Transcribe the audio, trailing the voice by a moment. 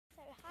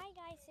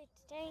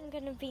Today I'm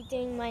going to be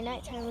doing my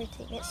nighttime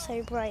routine. It's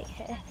so bright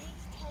here.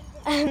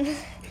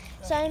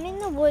 So I'm in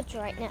the woods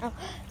right now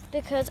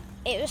because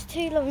it was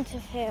too long to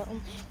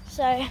film.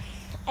 So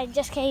I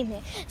just came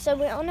here. So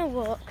we're on a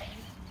walk.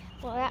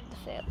 We're at the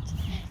field.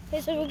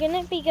 So we're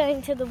going to be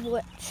going to the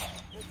woods.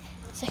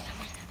 So come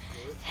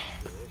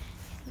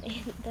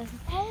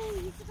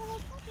on.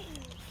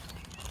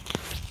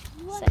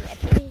 So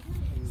Eddie.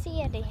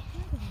 See Eddie.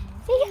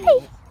 See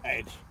Eddie.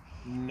 Ed,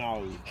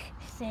 no.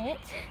 Sit.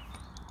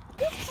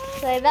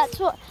 So that's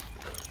what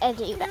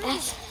Eddie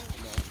does.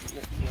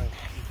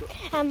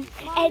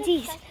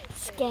 Eddie's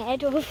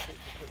scared of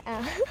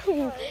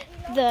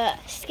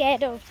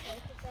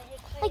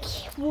like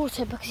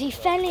water because he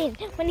fell in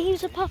when he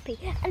was a puppy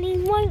and he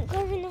won't go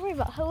in the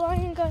river. He'll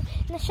only go in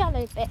the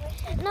shallow bit.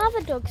 And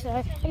other dogs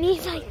though, and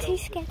he's like too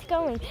scared to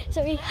go in,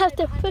 so we have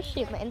to push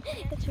him in.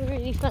 It's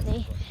really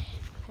funny.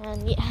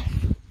 And yeah.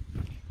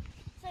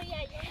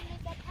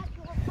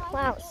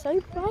 Wow, it's so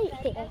bright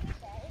here.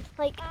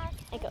 Like,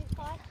 I got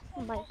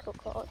Michael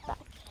got back.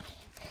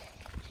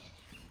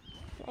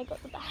 I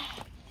got the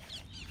bag.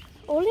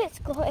 All it's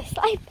got is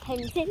like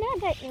pens in. I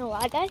don't know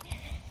why though.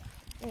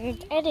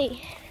 And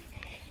Eddie,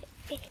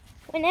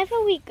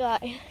 whenever we go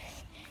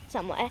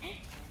somewhere,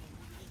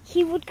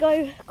 he would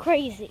go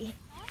crazy.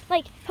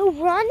 Like, he'll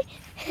run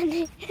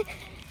and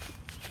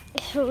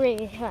it's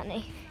really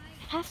funny.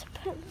 I have to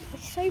put,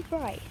 it's so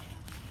bright.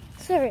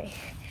 Sorry,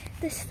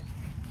 the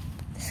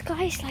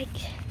sky's like,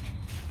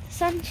 the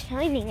sun's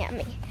shining at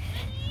me.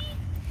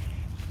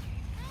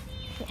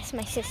 Yes,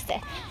 my sister.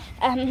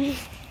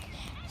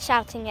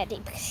 Shouting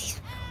Eddie because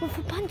he's with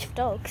a bunch of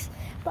dogs.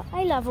 But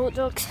I love all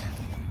dogs.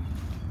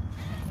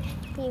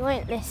 He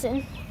won't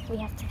listen.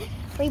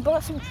 We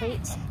bought some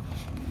treats.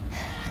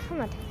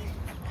 Come on.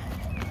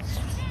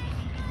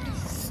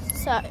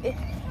 So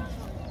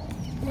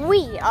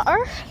we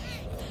are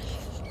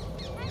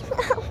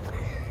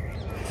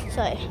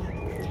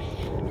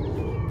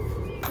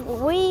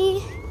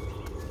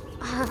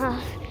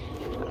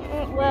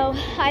well,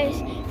 I was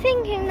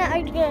thinking that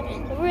I'd go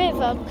to the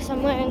river because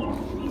I'm wearing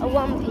a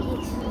one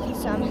piece.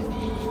 So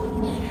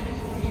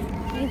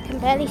you can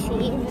barely see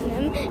even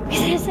them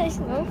because they're so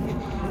small.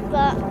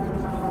 But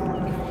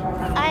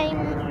I'm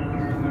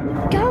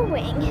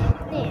going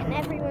there and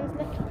everyone's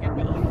looking at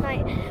me.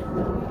 Like,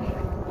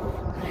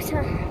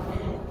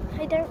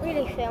 I don't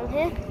really film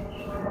here.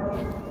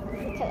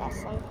 Look at that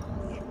sun.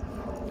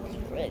 It's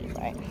really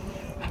bright.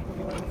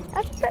 I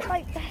have to put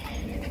like that.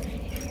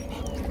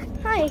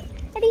 Hi,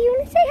 Eddie, you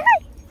want to say hi?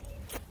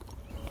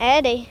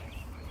 Eddie.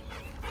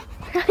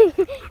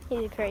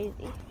 He's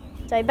crazy.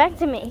 So back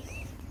to me.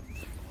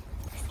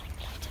 There's like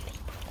lots of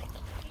people.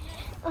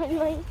 I'm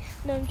like,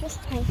 no, I'm just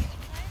like.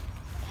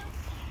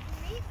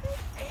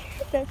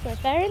 That's my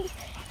parents.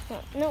 No,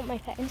 not my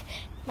parents.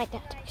 My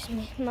dad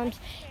actually. Mum's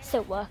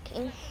still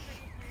working.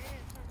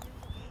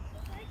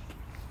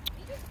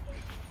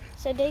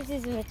 So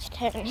Daisy's a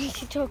vegetarian.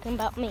 She's talking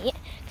about meat.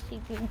 She's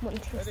been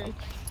wanting some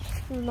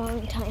for a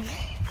long time.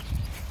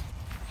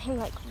 I'm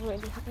like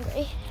really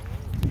hungry.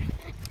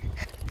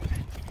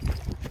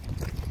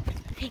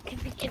 I can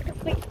get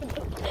away from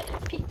the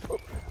people.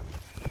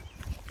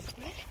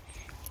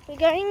 We're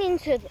going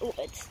into the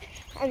woods,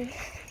 and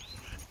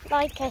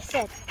like I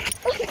said,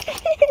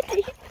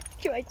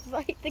 tried to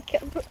fight the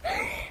camera.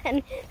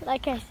 And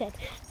like I said,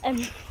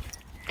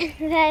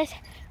 there's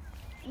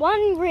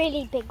one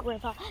really big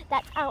river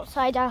that's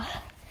outside our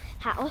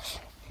house,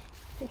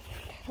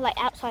 like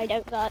outside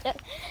our garden,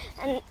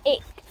 and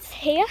it's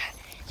here.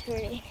 It's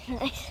really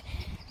nice,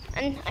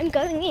 and I'm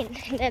going in,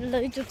 and there are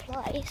loads of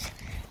flies.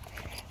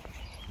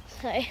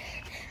 So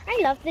I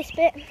love this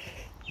bit.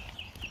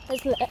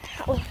 It's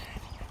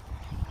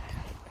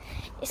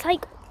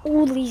like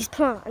all these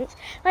plants,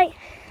 like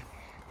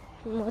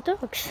more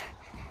dogs.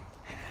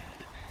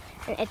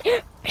 And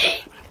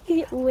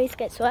he always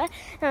gets wet.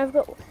 And I've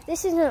got,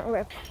 this isn't a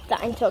river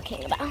that I'm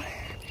talking about.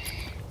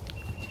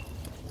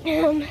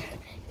 The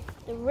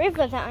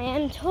river that I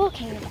am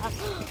talking about.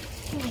 Oh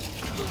my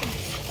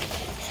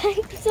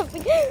god.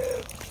 Something.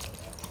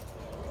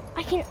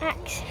 I can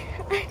act.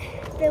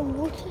 The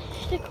water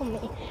stuck on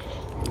me.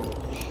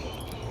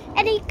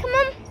 Eddie, come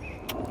on.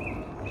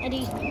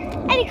 Eddie,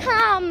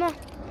 come.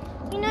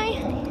 You know.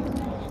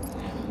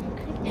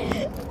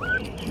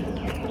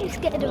 I'm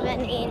scared of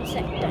any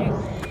insect though.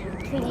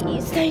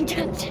 Please don't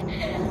touch.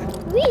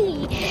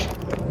 Whee!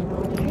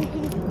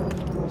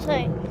 So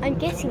I'm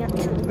getting up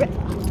to the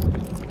river.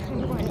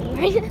 I'm running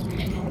right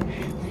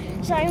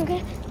now. So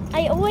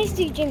I always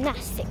do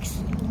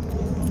gymnastics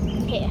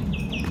here.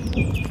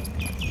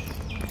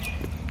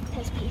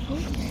 There's people.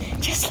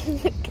 Just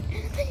look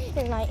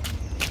and like.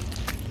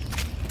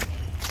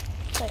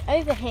 So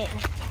over here,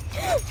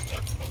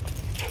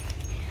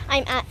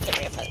 I'm at the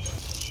river.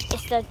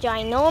 It's the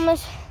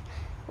ginormous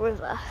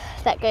river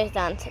that goes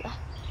down to the.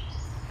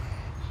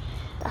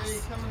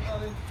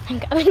 I'm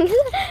going.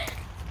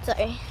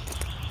 Sorry.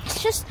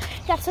 It's just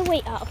you have to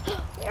wait up.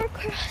 We're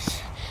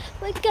across.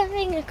 We're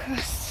going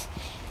across.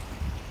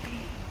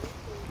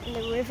 And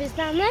the river's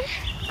down there.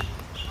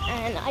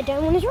 And and I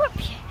don't want to drop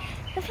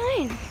the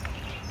phone.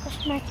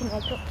 That's making my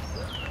drop.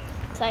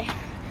 So I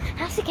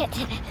have to get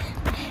to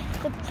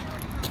the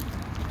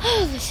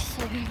oh, this is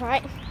so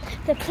bright.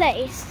 The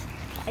place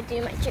I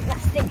do my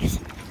gymnastics.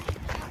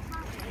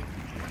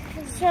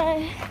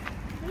 So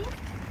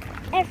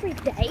every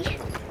day,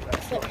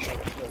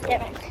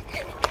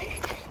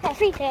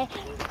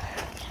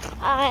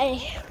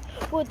 I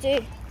will do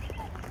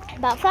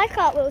about 5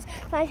 cartwheels,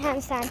 5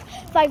 handstands,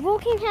 5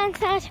 walking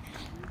handstands,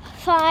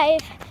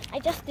 5, I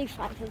just do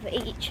 5 of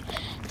each,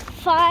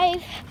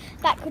 5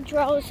 backward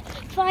rolls,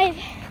 5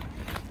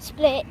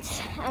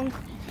 splits, and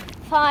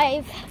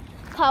 5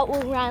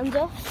 cartwheel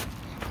round-offs.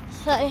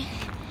 So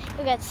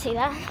you'll get to see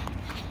that.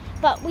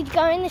 But we'd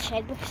go in the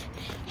shed because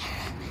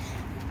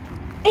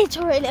it's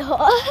really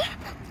hot.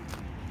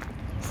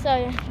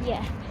 So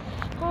yeah.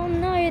 Oh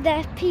no,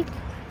 there's people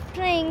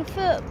playing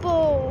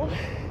football.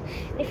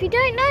 If you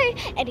don't know,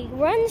 Eddie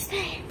runs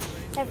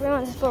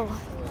everyone's ball.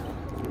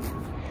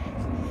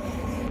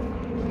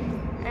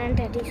 And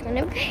Eddie's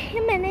gonna be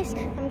a menace.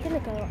 I'm gonna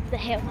go up the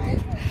hill.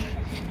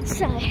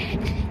 So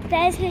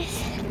there's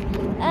this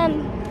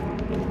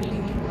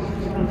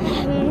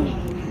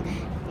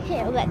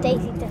hill that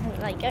Daisy doesn't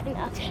like going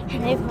up,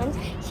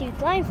 and she was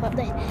blindfolded,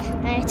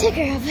 and I took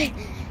her up and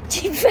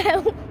she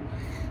fell.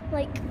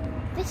 Like,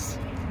 this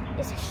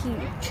is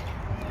huge.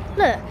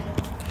 Look,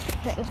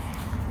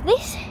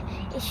 this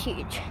is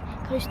huge.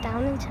 Goes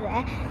down into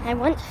there, and I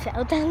once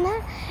fell down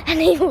there, and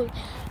it was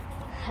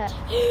hurt.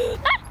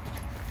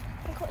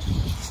 I got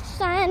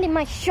sand in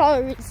my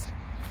shoes.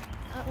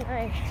 Oh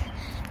no,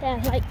 there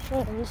are like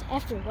thorns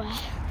everywhere.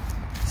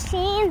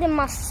 Sand in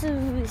my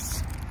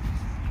shoes.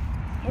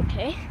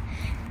 Okay.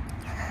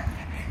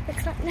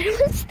 Looks like no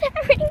one's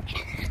staring.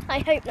 I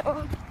hope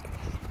not.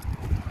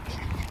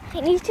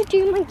 I need to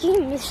do my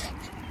gymnastics.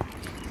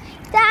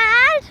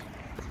 Dad!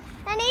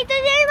 I need to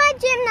do my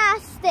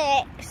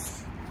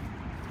gymnastics.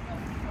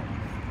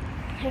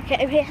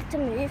 Okay, we have to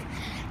move.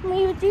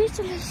 We would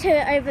usually do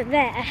it over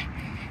there,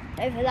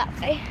 over that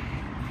way.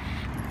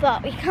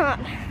 But we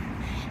can't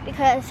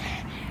because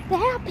there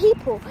are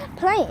people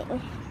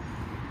playing.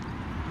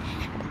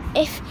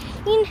 If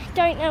you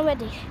don't know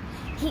Eddie,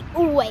 he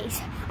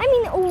always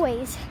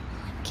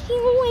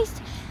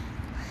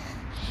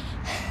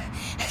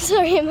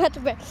sorry, I'm out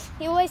of breath.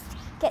 He always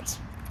gets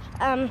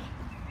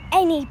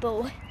any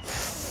ball.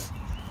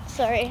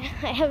 Sorry,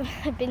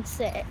 I've been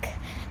sick,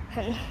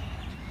 and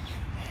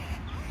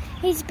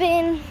he's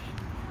been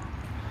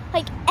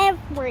like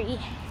every.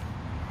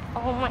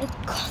 Oh my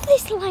god,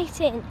 this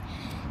lighting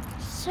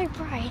is so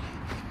bright.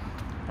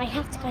 I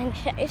have to go in the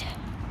shade.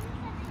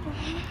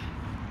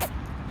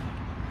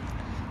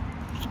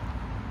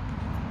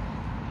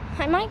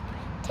 I might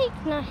take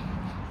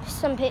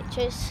some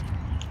pictures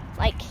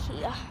like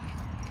here.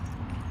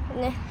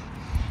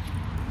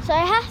 So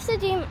I have to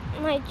do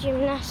my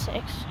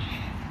gymnastics.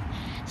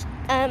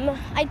 I'm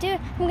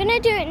gonna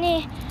do it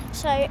near,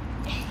 so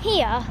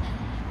here,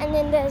 and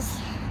then there's,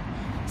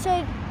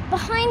 so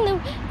behind the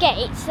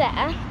gates there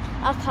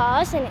are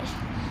cars, and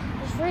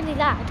it's really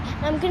loud.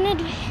 I'm gonna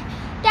do,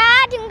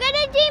 Dad, I'm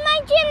gonna do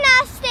my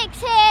gymnastics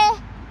here.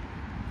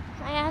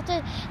 I have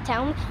to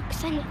tell him,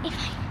 because then if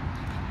I,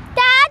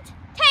 Dad,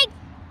 take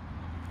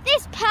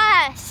this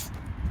purse.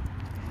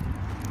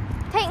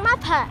 Take my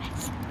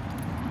purse.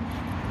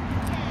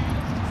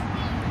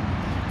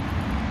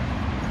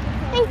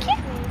 Thank you.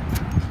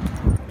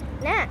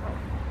 Now,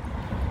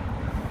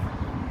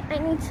 I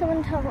need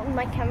someone to hold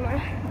my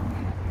camera.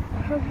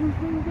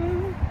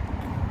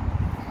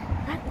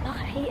 That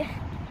light.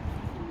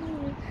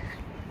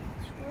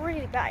 It's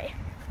really bright.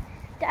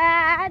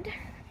 Dad,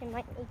 I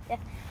might need to.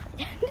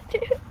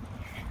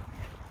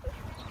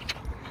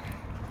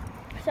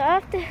 So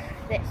after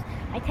this,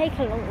 I take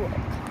a long walk.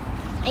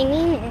 I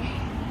mean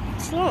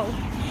it's long.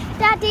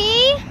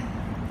 Daddy,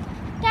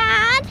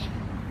 Dad,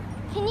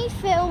 can you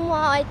film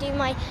while I do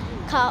my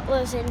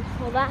cartwheels and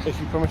all that? If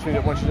you promise me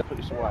that once you put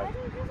this away.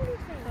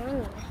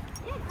 Oh.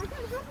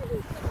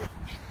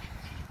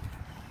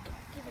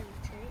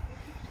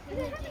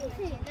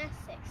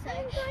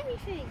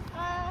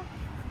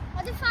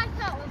 I'll do 5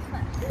 cartwheels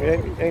first.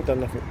 You ain't done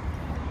nothing.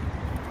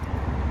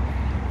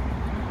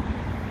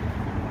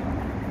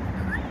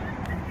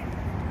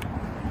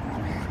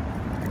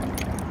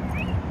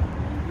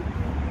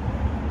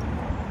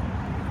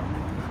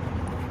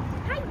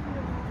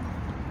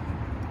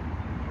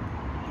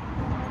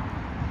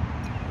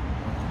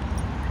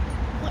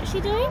 What's she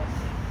doing?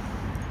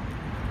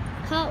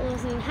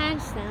 Cartwheels and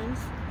handstands.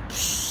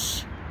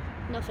 Psh,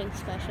 nothing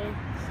special.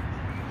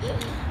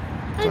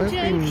 I'm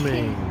joking.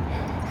 Mean.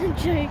 I'm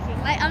joking.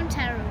 Like, I'm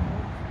terrible.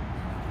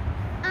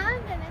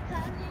 I'm gonna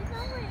come do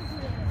something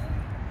with you.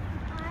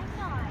 I'm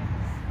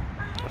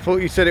nice. I thought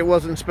you said it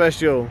wasn't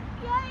special.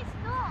 Yeah, it's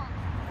not.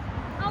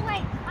 Oh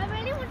wait, I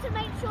really want to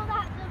make sure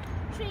that the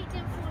tree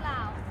didn't fall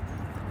out.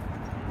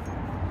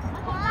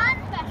 Okay,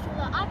 that's special.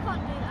 Look, I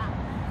can't do that.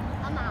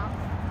 I'm out.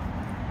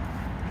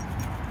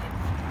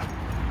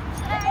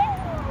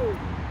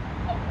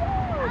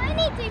 I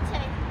need to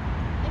too,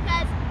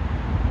 because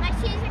my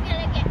shoes are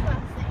going to get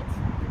rough.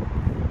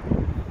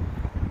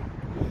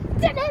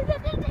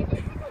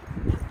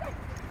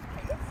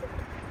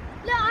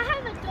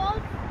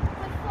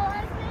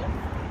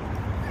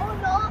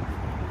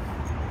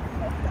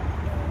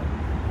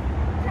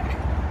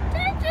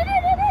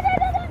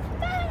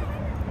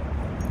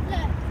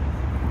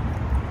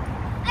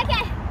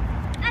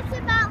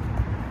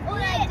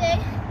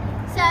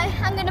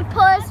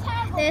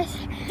 this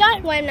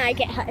when I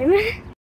get home.